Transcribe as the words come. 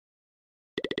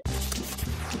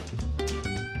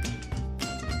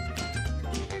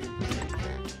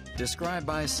Described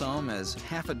by some as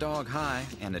half a dog high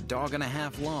and a dog and a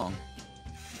half long,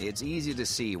 it's easy to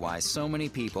see why so many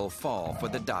people fall for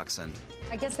the Dachshund.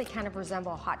 I guess they kind of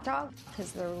resemble a hot dog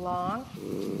because they're long.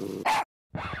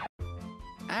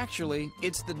 Actually,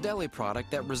 it's the deli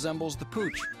product that resembles the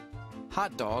pooch.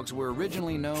 Hot dogs were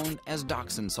originally known as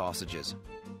Dachshund sausages.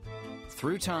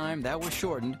 Through time, that was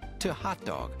shortened to hot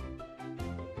dog.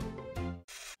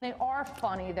 They are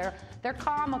funny. They're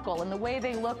comical in the way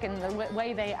they look and the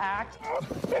way they act.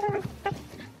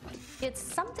 It's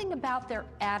something about their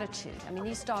attitude. I mean,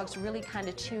 these dogs really kind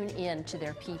of tune in to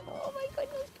their people. Oh my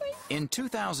goodness gracious. In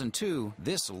 2002,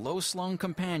 this low-slung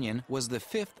companion was the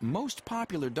 5th most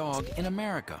popular dog in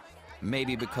America.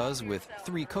 Maybe because with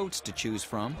 3 coats to choose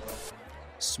from,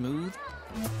 smooth,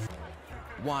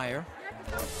 wire,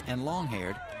 and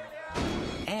long-haired,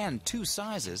 and 2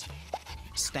 sizes,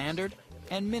 standard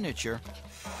and miniature,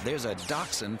 there's a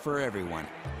Dachshund for everyone.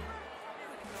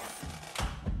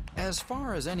 As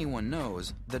far as anyone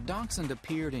knows, the Dachshund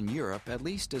appeared in Europe at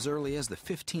least as early as the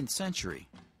 15th century,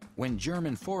 when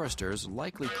German foresters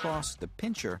likely crossed the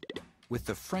Pinscher with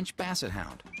the French Basset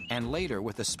Hound, and later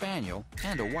with a Spaniel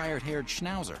and a wire-haired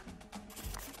Schnauzer.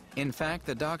 In fact,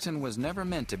 the Dachshund was never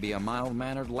meant to be a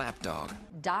mild-mannered lapdog.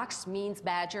 Dachs means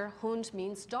badger, Hund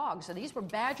means dog, so these were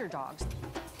badger dogs.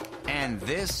 And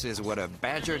this is what a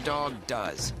badger dog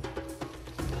does.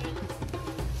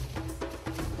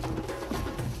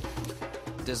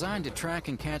 Designed to track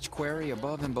and catch quarry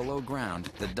above and below ground,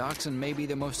 the Dachshund may be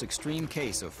the most extreme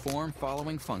case of form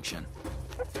following function.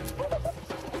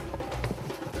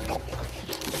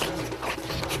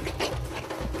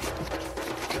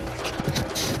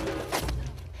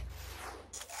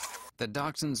 The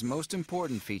Dachshund's most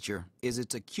important feature is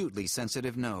its acutely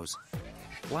sensitive nose.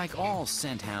 Like all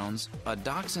scent hounds, a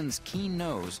Dachshund's keen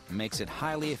nose makes it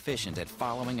highly efficient at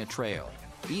following a trail,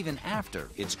 even after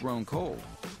it's grown cold.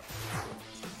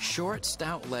 Short,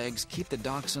 stout legs keep the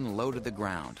Dachshund low to the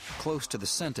ground, close to the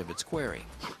scent of its quarry,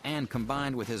 and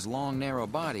combined with his long, narrow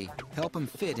body, help him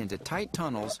fit into tight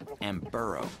tunnels and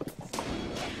burrow.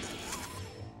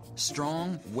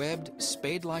 Strong, webbed,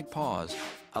 spade-like paws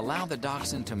allow the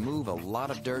Dachshund to move a lot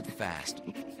of dirt fast,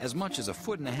 as much as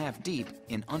 1.5 feet deep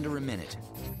in under a minute.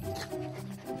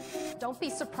 Don't be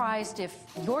surprised if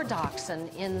your Dachshund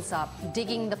ends up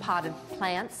digging the potted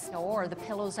plants or the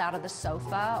pillows out of the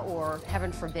sofa or,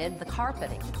 heaven forbid, the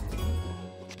carpeting.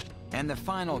 And the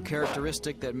final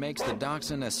characteristic that makes the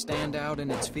Dachshund a standout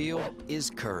in its field is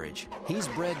courage. He's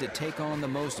bred to take on the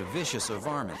most vicious of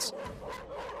varmints,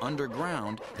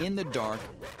 underground, in the dark,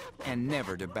 and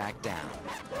never to back down.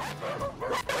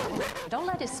 Don't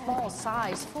let his small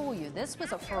size fool you. This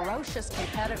was a ferocious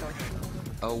competitor.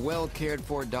 A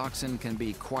well-cared-for Dachshund can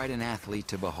be quite an athlete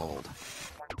to behold.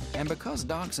 And because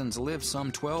Dachshunds live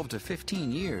some 12 to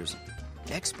 15 years,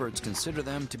 experts consider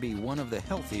them to be one of the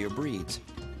healthier breeds.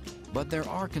 But there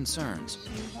are concerns.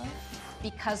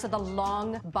 Because of the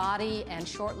long body and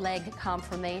short leg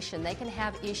conformation, they can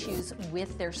have issues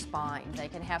with their spine. They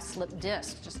can have slipped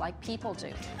discs, just like people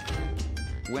do.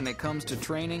 When it comes to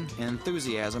training,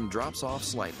 enthusiasm drops off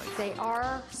slightly. They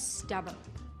are stubborn,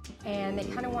 and they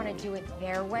kind of want to do it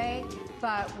their way,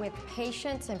 but with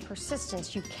patience and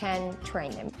persistence, you can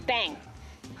train them. Bang.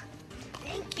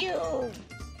 Thank you.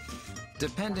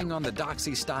 Depending on the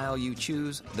Doxy style you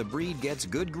choose, the breed gets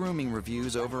good grooming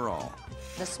reviews overall.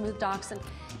 The smooth Dachshund,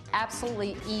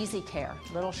 absolutely easy care.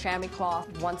 Little chamois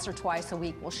cloth once or twice a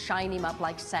week will shine him up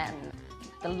like satin.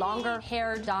 The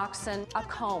longer-haired Dachshund, a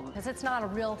comb, because it's not a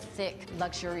real thick,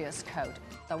 luxurious coat.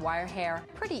 The wire hair,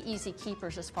 pretty easy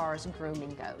keepers as far as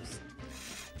grooming goes.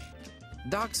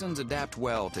 Dachshunds adapt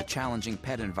well to challenging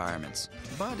pet environments,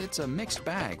 but it's a mixed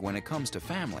bag when it comes to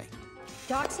family.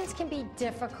 Dachshunds can be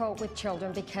difficult with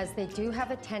children because they do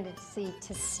have a tendency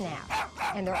to snap,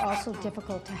 and they're also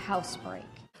difficult to housebreak.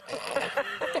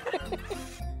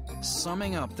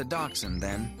 Summing up the Dachshund,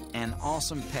 then, an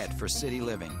awesome pet for city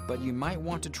living, but you might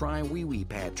want to try wee-wee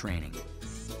pad training.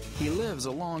 He lives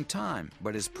a long time,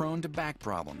 but is prone to back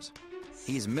problems.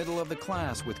 He's middle of the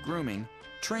class with grooming,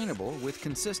 trainable with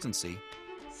consistency,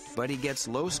 but he gets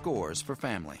low scores for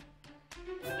family.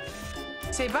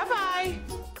 Say bye-bye.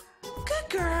 Good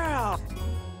girl.